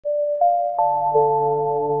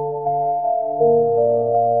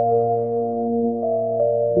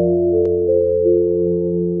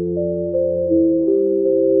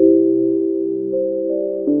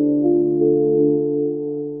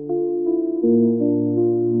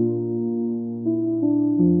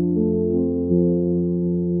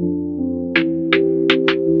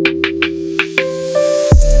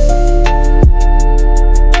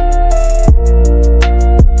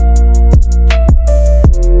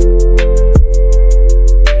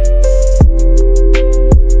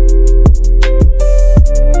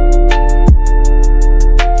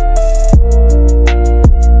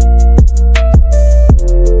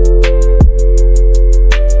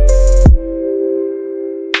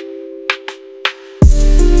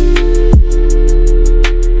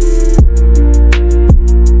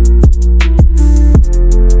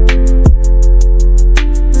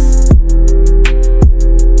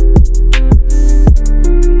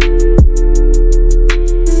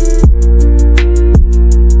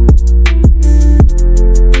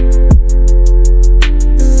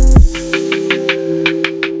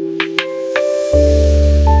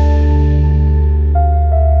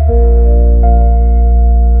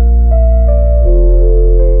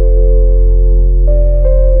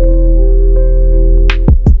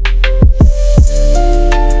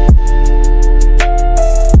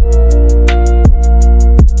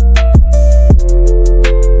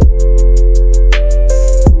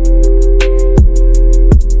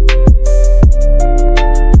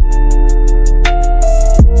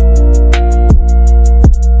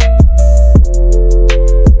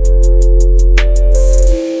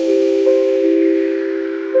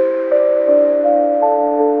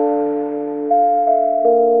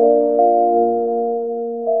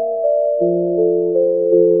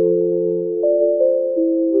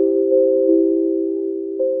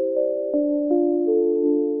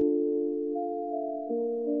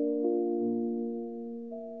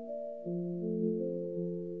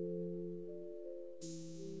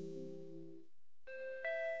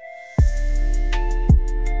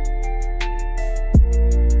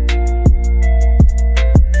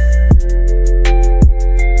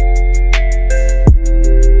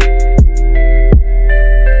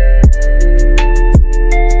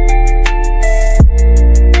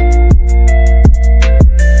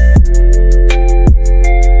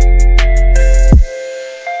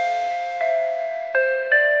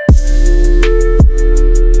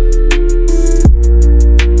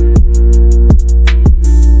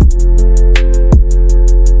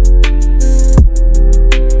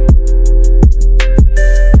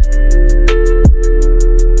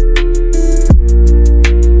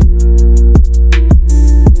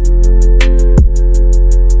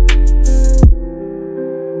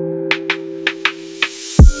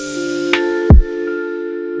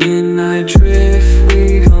Midnight drift,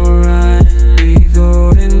 we gon' ride. Leave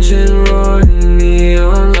the engine roaring,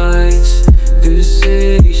 neon lights. Through the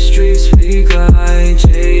city streets we glide.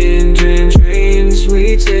 Changing dreams,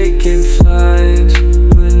 we taking flight.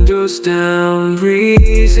 Windows down,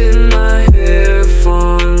 breeze in my hair.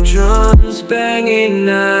 Phone drums banging,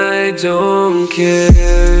 I don't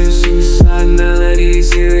care. Suicide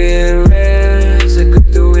melodies, here and rare. As I grip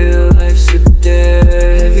the wheel, life sip there.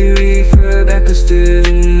 Heavy reverb echoes through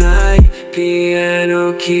the night.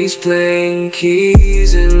 Piano keys playing,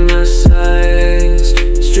 keys in my sides.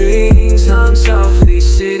 Strings hum softly,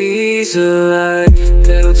 cities alive.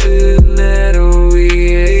 Pedal to the metal, we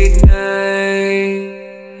ignite.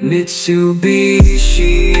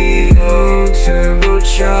 Mitsubishi, oh,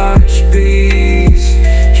 turbocharged beast.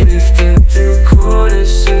 Drifting through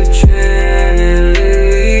corners, adrenaline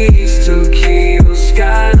release. Tokyo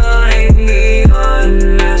skyline,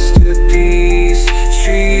 neon masterpiece.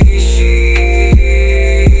 Street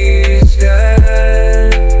sheets, yeah.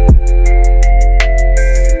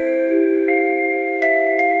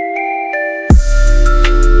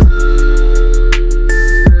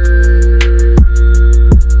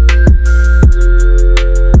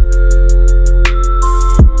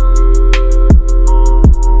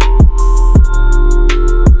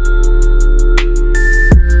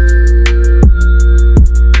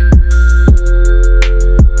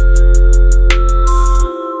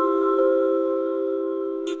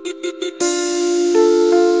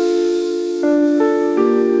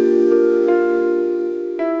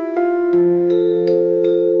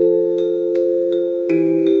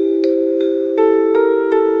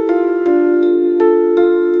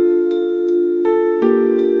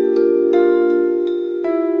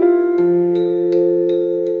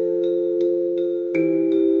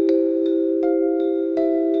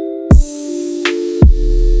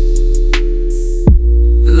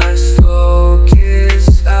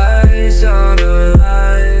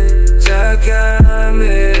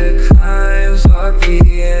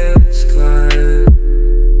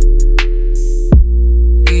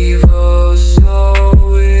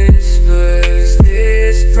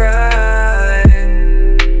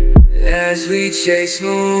 chase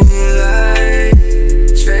moonlight,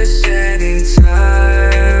 transcending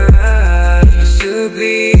time.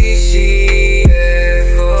 Mitsubishi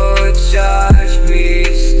for charge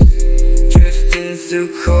beats, drifting through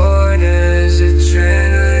corners,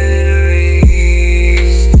 adrenaline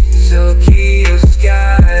release. Tokyo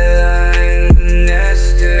skyline,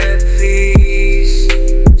 masterpiece.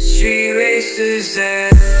 Street racers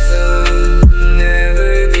anthem,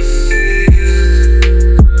 never deceased.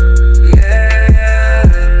 Yeah,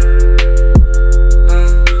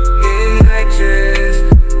 midnight drift,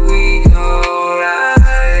 we go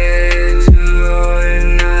right to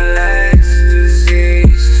roaring our ecstasy.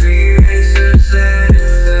 Street racers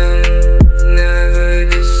anthem, never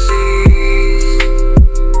deceased.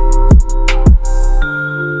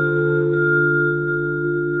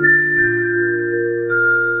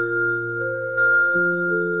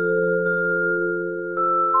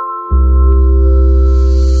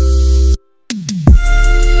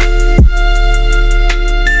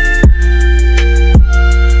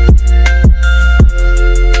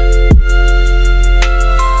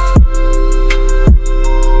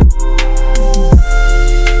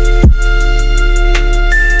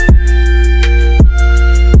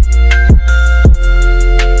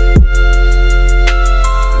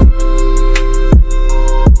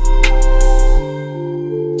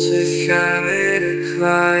 Hypnotic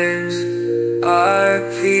vibes,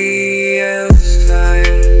 RPMs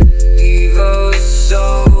climb, Evo's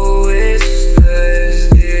soul.